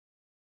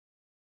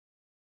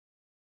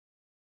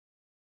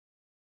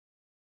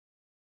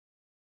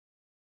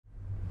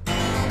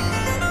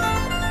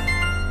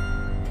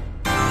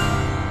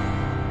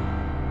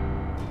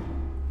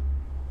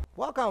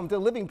Welcome to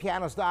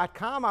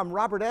livingpianos.com. I'm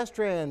Robert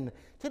Estrin.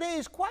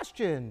 Today's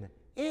question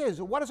is,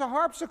 what is a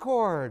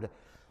harpsichord?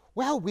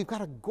 Well, we've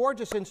got a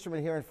gorgeous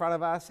instrument here in front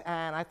of us,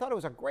 and I thought it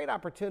was a great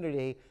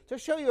opportunity to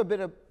show you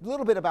a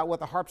little bit about what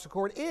the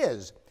harpsichord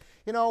is.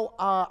 You know,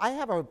 I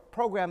have a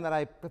program that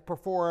I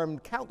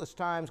performed countless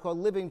times called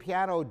Living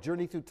Piano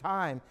Journey Through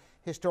Time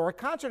Historic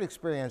Concert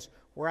Experience,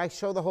 where I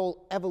show the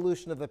whole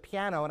evolution of the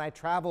piano, and I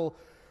travel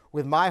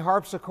with my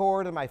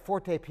harpsichord and my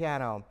forte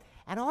piano.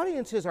 And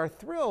audiences are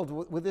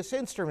thrilled with this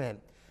instrument.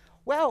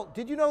 Well,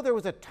 did you know there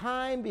was a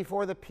time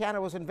before the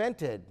piano was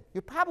invented?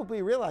 You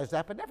probably realized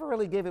that, but never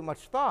really gave it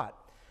much thought.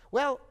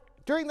 Well,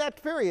 during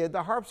that period,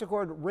 the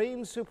harpsichord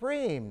reigned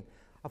supreme.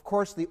 Of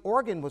course, the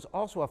organ was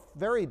also a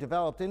very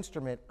developed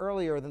instrument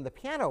earlier than the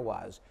piano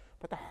was,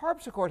 but the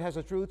harpsichord has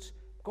its roots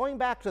going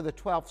back to the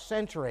 12th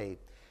century.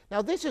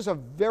 Now, this is a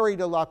very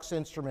deluxe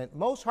instrument.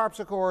 Most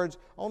harpsichords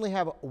only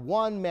have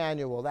one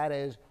manual, that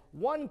is,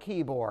 one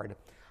keyboard.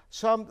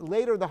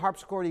 Later, the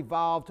harpsichord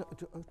evolved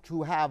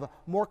to have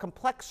more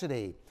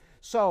complexity.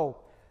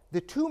 So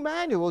the two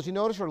manuals, you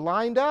notice, are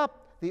lined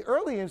up. The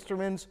early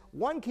instruments,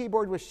 one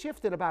keyboard was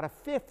shifted about a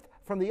fifth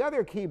from the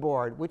other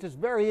keyboard, which is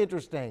very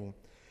interesting.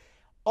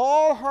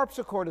 All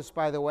harpsichordists,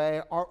 by the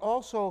way, are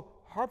also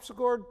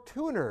harpsichord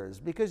tuners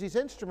because these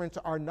instruments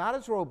are not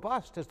as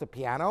robust as the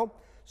piano,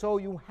 so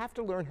you have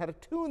to learn how to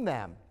tune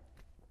them.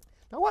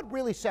 Now, what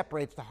really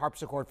separates the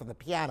harpsichord from the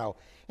piano?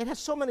 It has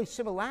so many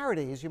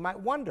similarities, you might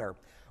wonder.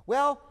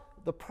 Well,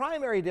 the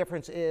primary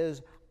difference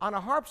is on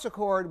a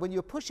harpsichord, when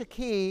you push a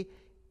key,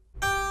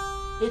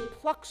 it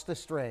plucks the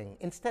string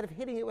instead of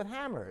hitting it with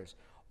hammers.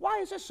 Why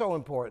is this so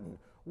important?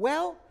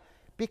 Well,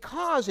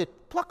 because it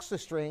plucks the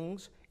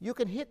strings, you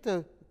can hit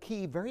the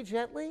key very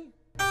gently,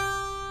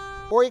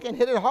 or you can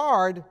hit it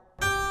hard,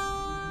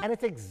 and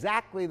it's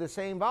exactly the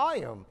same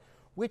volume,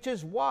 which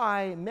is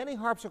why many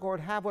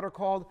harpsichords have what are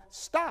called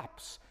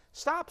stops.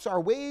 Stops are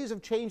ways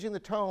of changing the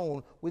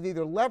tone with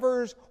either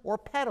levers or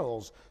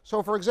pedals.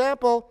 So, for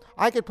example,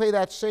 I could play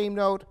that same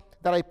note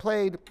that I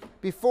played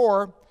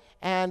before,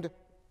 and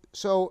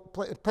so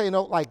play a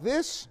note like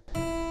this,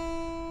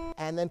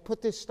 and then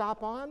put this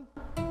stop on,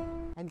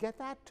 and get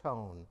that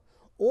tone.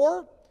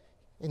 Or,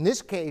 in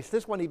this case,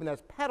 this one even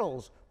has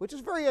pedals, which is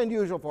very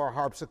unusual for a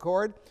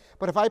harpsichord.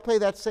 But if I play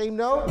that same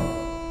note,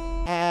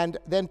 and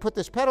then put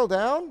this pedal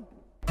down,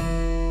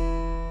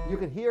 you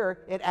can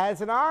hear it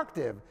adds an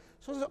octave.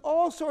 So there's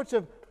all sorts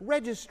of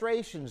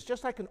registrations,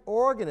 just like an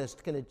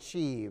organist can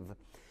achieve.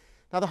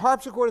 Now, the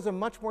harpsichord is a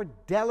much more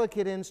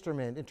delicate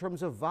instrument in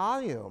terms of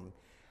volume.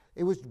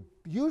 It was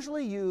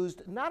usually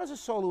used not as a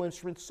solo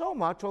instrument so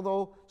much,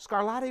 although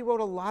Scarlatti wrote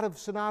a lot of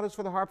sonatas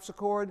for the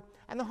harpsichord,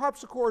 and the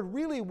harpsichord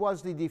really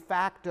was the de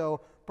facto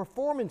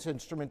performance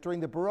instrument during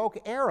the Baroque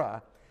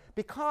era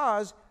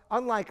because,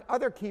 unlike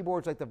other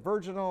keyboards like the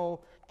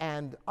virginal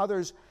and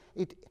others,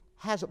 it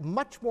has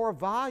much more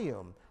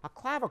volume. A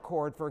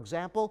clavichord, for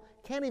example,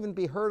 can't even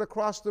be heard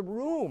across the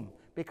room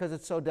because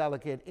it's so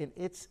delicate in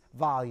its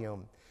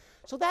volume.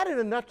 So that, in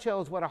a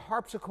nutshell, is what a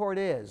harpsichord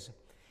is.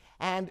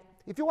 And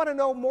if you want to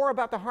know more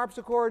about the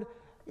harpsichord,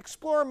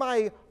 explore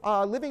my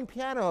Living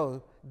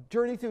Piano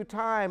Journey Through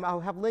Time. I'll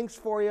have links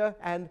for you,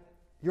 and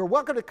you're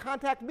welcome to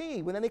contact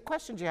me with any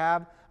questions you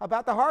have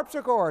about the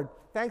harpsichord.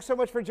 Thanks so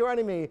much for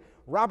joining me.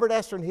 Robert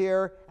Estrin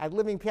here at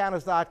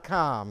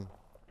livingpianos.com.